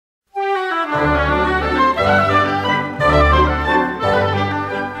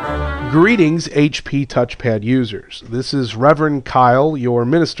Greetings, HP Touchpad users. This is Reverend Kyle, your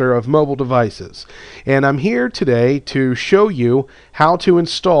Minister of Mobile Devices, and I'm here today to show you how to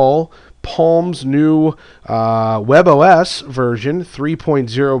install Palm's new webOS version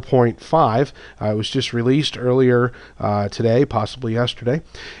 3.0.5. It was just released earlier today, possibly yesterday.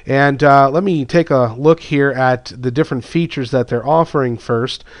 And let me take a look here at the different features that they're offering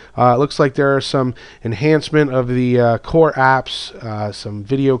first. It looks like there are some enhancement of the core apps, some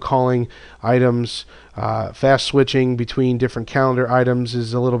video calling items. Fast switching between different calendar items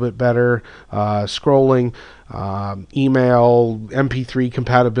is a little bit better. Scrolling, email, MP3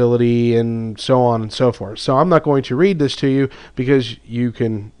 compatibility, and so on and so forth. So I'm not going to read this to you because you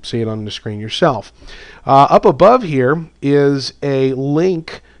can see it on the screen yourself. Up above here is a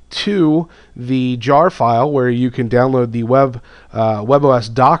link to the jar file where you can download the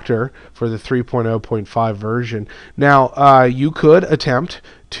webOS Doctor for the 3.0.5 version. Now, you could attempt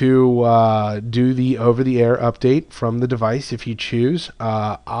to do the over-the-air update from the device if you choose.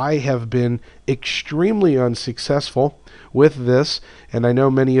 I have been extremely unsuccessful with this, and I know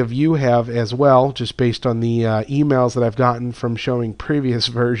many of you have as well, just based on the emails that I've gotten from showing previous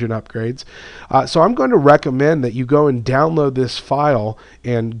version upgrades. So I'm going to recommend that you go and download this file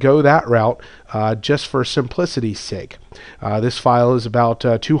and go that route just for simplicity's sake. This file is about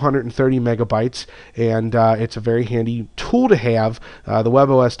 230 megabytes, and it's a very handy tool to have. The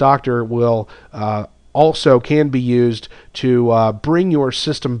webOS Doctor will also can be used to bring your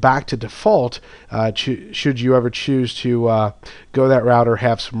system back to default should you ever choose to go that route or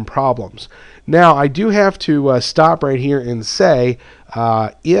have some problems. Now, I do have to stop right here and say,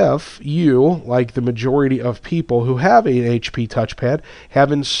 if you, like the majority of people who have an HP Touchpad,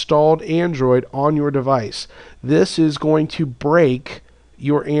 have installed Android on your device, this is going to break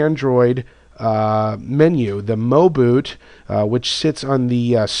your Android menu. The moboot, which sits on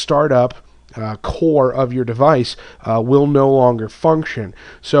the startup core of your device, will no longer function.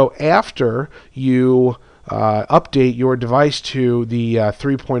 So after you update your device to the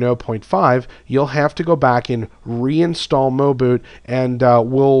 3.0.5, you'll have to go back and reinstall moboot, and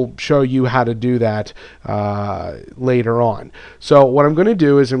we'll show you how to do that later on. So what I'm going to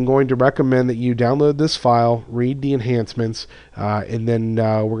do is I'm going to recommend that you download this file, read the enhancements, and then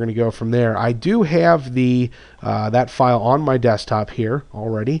we're going to go from there. I do have the that file on my desktop here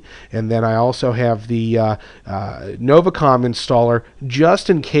already, and then I also have the Novacom installer just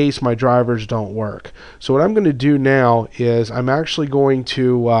in case my drivers don't work. So what I'm going to do now is I'm actually going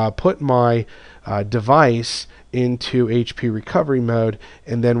to put my device into HP recovery mode,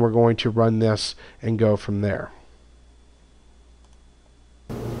 and then we're going to run this and go from there.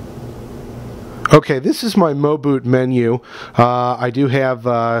 Okay, this is my moboot menu. I do have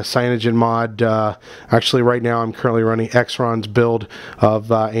CyanogenMod. Actually, right now I'm currently running Xron's build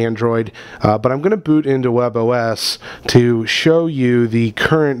of Android, but I'm going to boot into webOS to show you the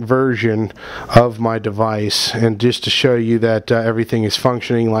current version of my device, and just to show you that everything is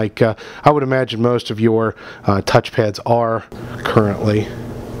functioning like I would imagine most of your touchpads are currently.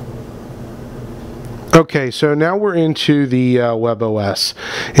 Okay, so now we're into the webOS,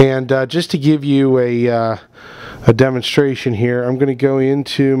 and just to give you a demonstration here, I'm going to go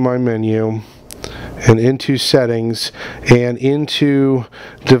into my menu and into settings and into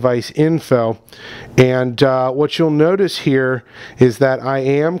device info, and what you'll notice here is that I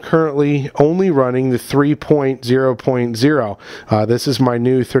am currently only running the 3.0.0. This is my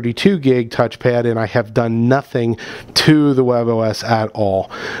new 32 gig touchpad, and I have done nothing to the webOS at all.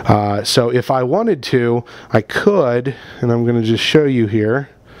 So if I wanted to, I could, and I'm going to just show you here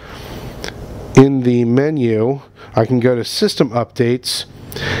in the menu. I can go to System Updates,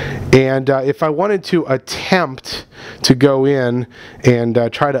 and if I wanted to attempt to go in and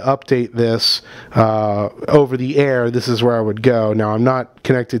try to update this over the air, this is where I would go. Now, I'm not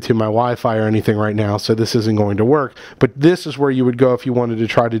connected to my Wi-Fi or anything right now, so this isn't going to work, but this is where you would go if you wanted to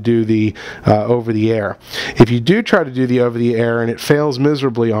try to do the over the air. If you do try to do the over the air and it fails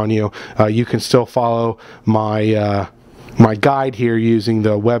miserably on you, you can still follow my my guide here using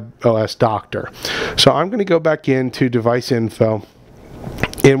the webOS Doctor. So I'm going to go back into device info,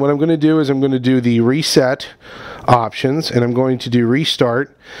 and what I'm going to do is I'm going to do the reset options, and I'm going to do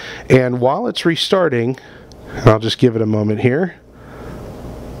restart, and while it's restarting, I'll just give it a moment here.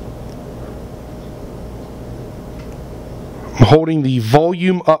 I'm holding the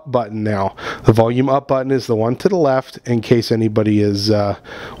volume up button now. The volume up button is the one to the left, in case anybody is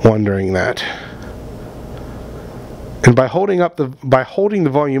wondering that. And by holding the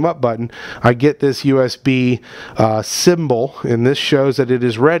volume up button, I get this USB symbol, and this shows that it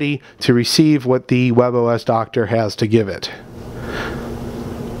is ready to receive what the webOS Doctor has to give it.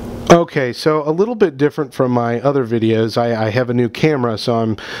 Okay, so a little bit different from my other videos. I have a new camera, so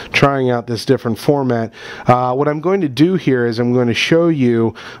I'm trying out this different format. What I'm going to do here is I'm going to show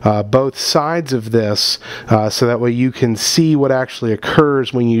you both sides of this so that way you can see what actually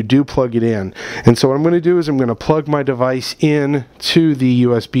occurs when you do plug it in. And so what I'm going to do is I'm going to plug my device in to the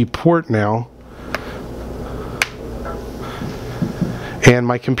USB port now. And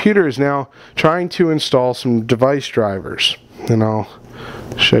my computer is now trying to install some device drivers. And I'll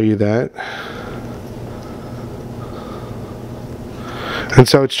show you that. And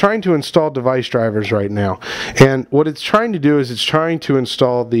so it's trying to install device drivers right now. And what it's trying to do is it's trying to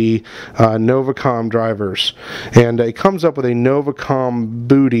install the Novacom drivers. And it comes up with a Novacom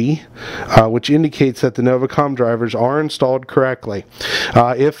booty, which indicates that the Novacom drivers are installed correctly.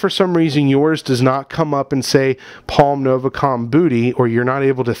 If for some reason yours does not come up and say Palm Novacom booty, or you're not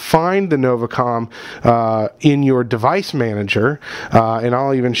able to find the Novacom in your device manager, and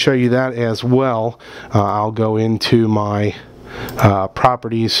I'll even show you that as well. I'll go into my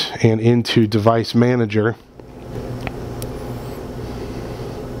properties and into device manager,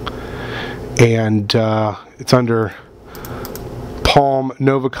 and it's under Palm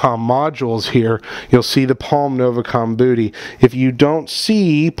Novacom modules here. You'll see the Palm Novacom booty. If you don't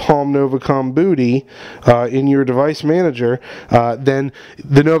see Palm Novacom booty in your device manager, then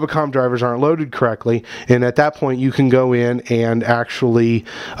the Novacom drivers aren't loaded correctly, and at that point you can go in and actually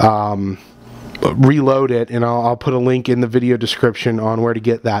reload it, and I'll put a link in the video description on where to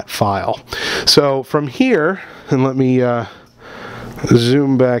get that file. So from here, and let me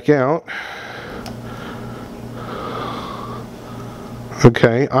zoom back out.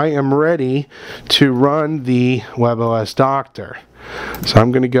 Okay, I am ready to run the webOS Doctor. So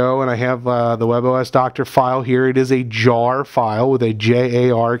I'm going to go, and I have the webOS Doctor file here. It is a JAR file with a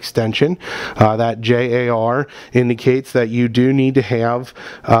JAR extension. That JAR indicates that you do need to have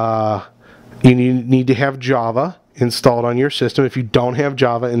Java installed on your system. If you don't have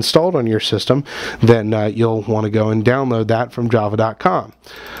Java installed on your system, then you'll want to go and download that from java.com.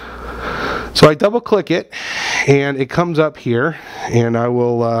 So I double click it, and it comes up here, and I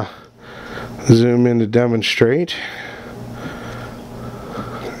will zoom in to demonstrate.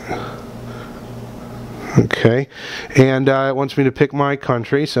 Okay, and it wants me to pick my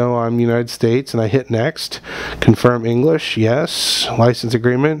country, so I'm United States, and I hit next. Confirm English, yes. License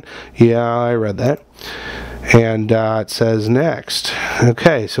agreement, yeah, I read that. And it says next.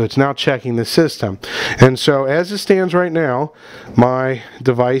 Okay, so it's now checking the system. And so as it stands right now, my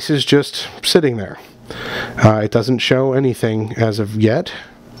device is just sitting there. It doesn't show anything as of yet.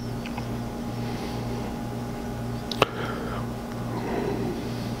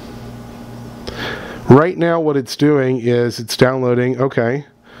 Right now what it's doing is it's downloading. Okay,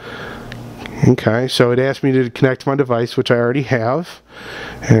 so it asked me to connect my device, which I already have,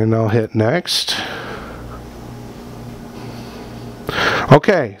 and I'll hit next.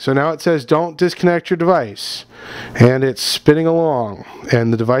 Okay, so now it says don't disconnect your device, and it's spinning along,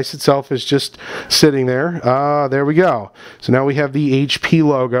 and the device itself is just sitting there. There we go. So now we have the HP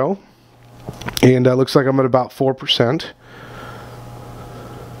logo, and it looks like I'm at about 4%.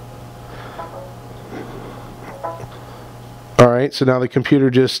 Alright, so now the computer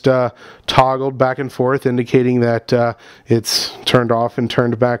just toggled back and forth, indicating that it's turned off and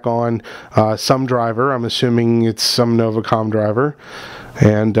turned back on some driver. I'm assuming it's some Novacom driver.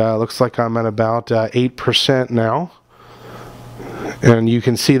 And looks like I'm at about 8% now. And you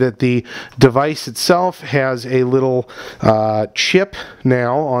can see that the device itself has a little chip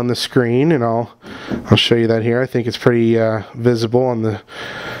now on the screen, and I'll show you that here. I think it's pretty visible on the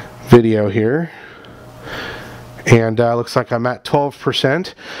video here. And looks like I'm at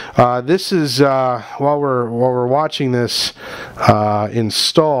 12%. This is while we're watching this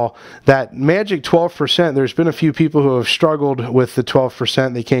install, that magic 12%. There's been a few people who have struggled with the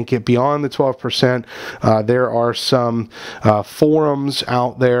 12%. They can't get beyond the 12%. There are some forums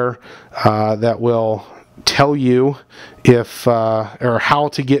out there that will tell you if or how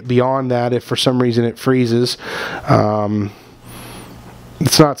to get beyond that if for some reason it freezes.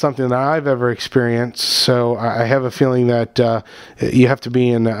 It's not something that I've ever experienced, so I have a feeling that you have to be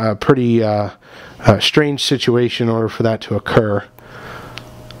in a pretty strange situation in order for that to occur.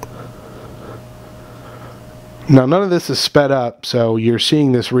 Now, none of this is sped up, so you're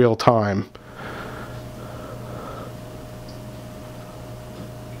seeing this real time.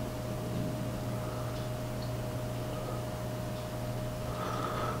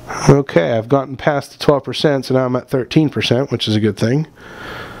 Okay, I've gotten past the 12%, so now I'm at 13%, which is a good thing.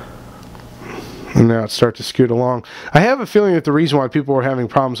 And now it starts to scoot along. I have a feeling that the reason why people were having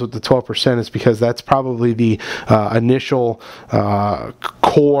problems with the 12% is because that's probably the initial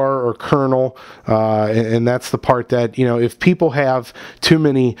core or kernel, and that's the part that, you know, if people have too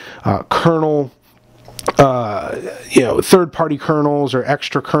many kernel third-party kernels or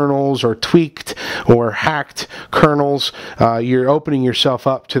extra kernels or tweaked or hacked kernels, you're opening yourself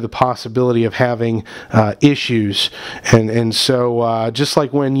up to the possibility of having issues. And so just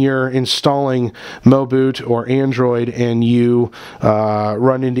like when you're installing moboot or Android and you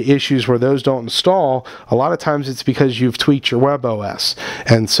run into issues where those don't install, a lot of times it's because you've tweaked your webOS.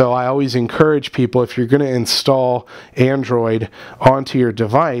 And so I always encourage people, if you're going to install Android onto your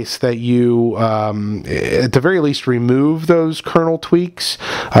device, that you at the very least remove those kernel tweaks.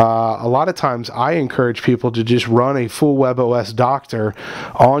 A lot of times I encourage people to just run a full webOS doctor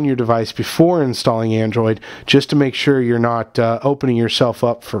on your device before installing Android, just to make sure you're not opening yourself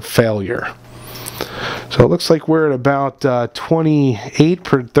up for failure. So it looks like we're at about 28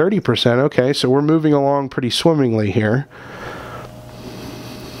 per 30%. Okay, so we're moving along pretty swimmingly here.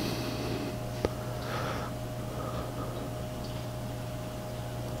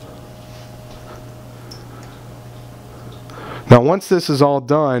 Now, once this is all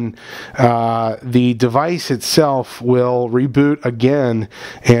done, the device itself will reboot again,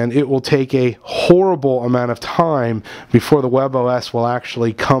 and it will take a horrible amount of time before the webOS will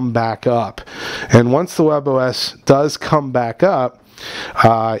actually come back up. And once the webOS does come back up,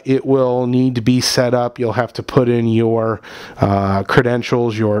 it will need to be set up. You'll have to put in your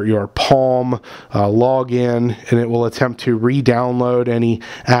credentials, your Palm login, and it will attempt to re-download any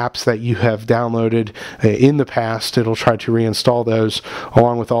apps that you have downloaded in the past. It'll try to reinstall those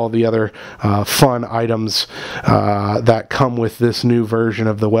along with all the other fun items that come with this new version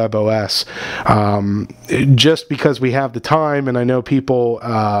of the webOS. Just because we have the time, and I know people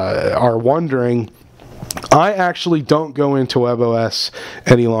are wondering, I actually don't go into webOS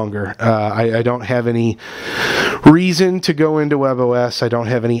any longer. I don't have any reason to go into webOS. I don't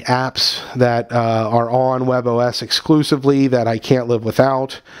have any apps that are on webOS exclusively that I can't live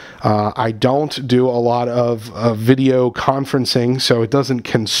without. I don't do a lot of video conferencing, so it doesn't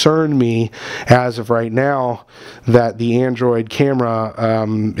concern me as of right now that the Android camera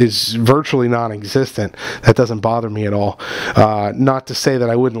is virtually non-existent. That doesn't bother me at all. Not to say that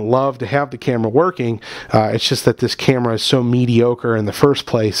I wouldn't love to have the camera working. It's just that this camera is so mediocre in the first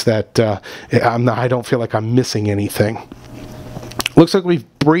place that I don't feel like I'm missing anything. Looks like we've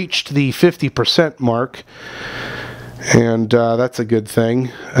breached the 50% mark, and that's a good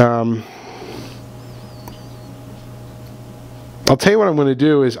thing. I'll tell you what I'm going to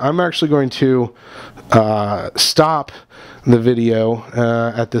do is I'm actually going to stop the video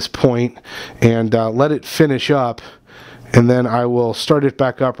at this point and let it finish up, and then I will start it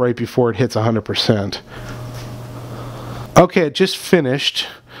back up right before it hits 100%. Okay, it just finished.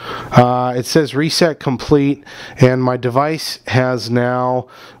 It says reset complete, and my device has now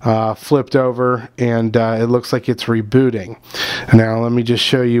flipped over, and it looks like it's rebooting. Now let me just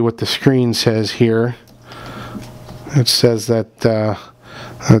show you what the screen says here. It says that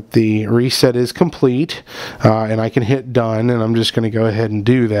the reset is complete, and I can hit done, and I'm just going to go ahead and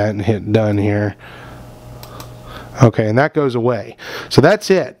do that and hit done here. Okay, and that goes away. So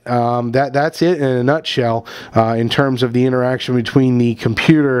that's it. That's it in a nutshell in terms of the interaction between the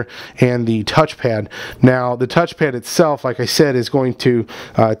computer and the touchpad. Now, the touchpad itself, like I said, is going to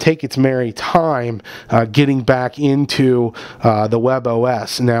take its merry time getting back into the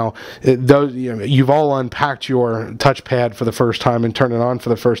webOS. Now, you've all unpacked your touchpad for the first time and turned it on for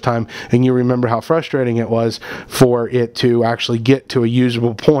the first time, and you remember how frustrating it was for it to actually get to a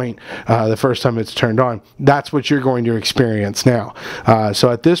usable point the first time it's turned on. That's what you're going to experience now.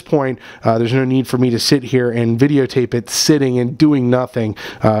 So at this point, there's no need for me to sit here and videotape it sitting and doing nothing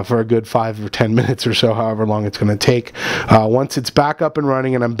for a good 5 or 10 minutes or so, however long it's going to take. Once it's back up and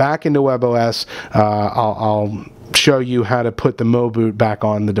running and I'm back into webOS, I'll show you how to put the moboot back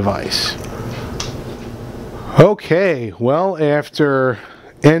on the device. Okay, well, after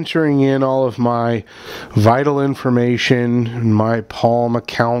entering in all of my vital information, my Palm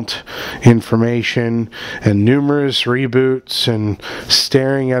account information, and numerous reboots, and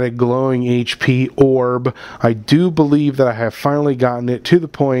staring at a glowing HP orb, I do believe that I have finally gotten it to the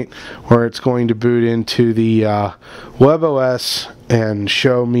point where it's going to boot into the webOS and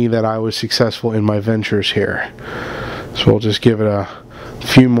show me that I was successful in my ventures here. So we'll just give it a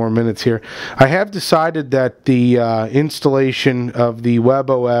few more minutes here. I have decided that the installation of the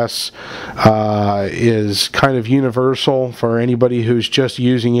webOS is kind of universal for anybody who's just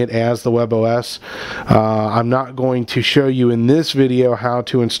using it as the webOS. I'm not going to show you in this video how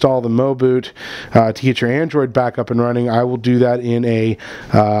to install the moboot to get your Android back up and running. I will do that in a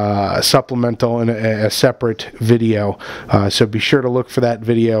supplemental and a separate video, so be sure to look for that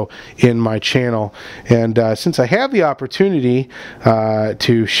video in my channel. And since I have the opportunity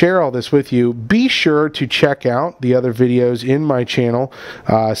to share all this with you, be sure to check out the other videos in my channel.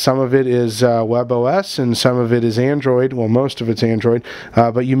 Some of it is webOS and some of it is Android. Well, most of it's Android,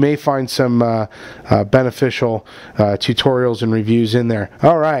 but you may find some beneficial tutorials and reviews in there.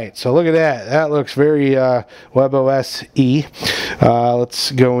 Alright, so look at that. That looks very webOS-y.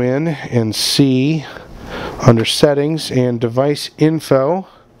 Let's go in and see under Settings and Device Info.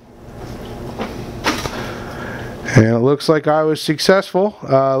 And it looks like I was successful.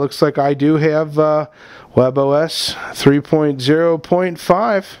 Looks like I do have webOS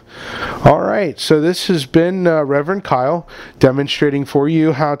 3.0.5. Alright, so this has been Reverend Kyle demonstrating for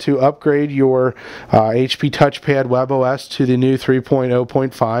you how to upgrade your HP Touchpad webOS to the new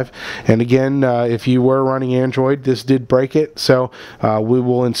 3.0.5. And again, if you were running Android, this did break it, so we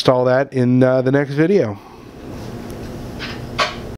will install that in the next video.